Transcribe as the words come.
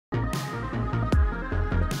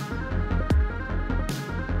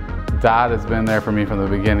Dodd has been there for me from the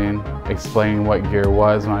beginning, explaining what gear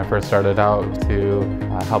was when I first started out to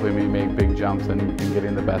helping me make big jumps and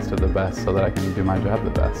getting the best of the best so that I can do my job the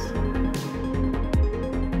best.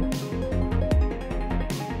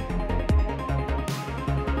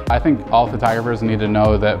 I think all photographers need to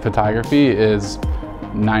know that photography is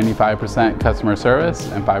 95% customer service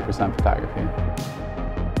and 5% photography.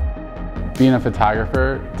 Being a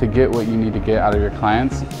photographer, to get what you need to get out of your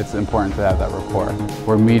clients, it's important to have that rapport.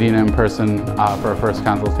 We're meeting in person for a first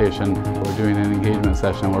consultation. We're doing an engagement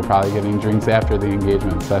session. We're probably getting drinks after the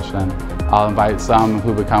engagement session. I'll invite some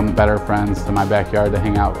who become better friends to my backyard to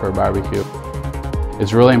hang out for a barbecue.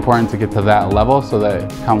 It's really important to get to that level so that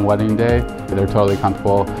come wedding day, they're totally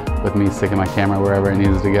comfortable with me sticking my camera wherever it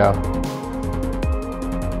needs to go.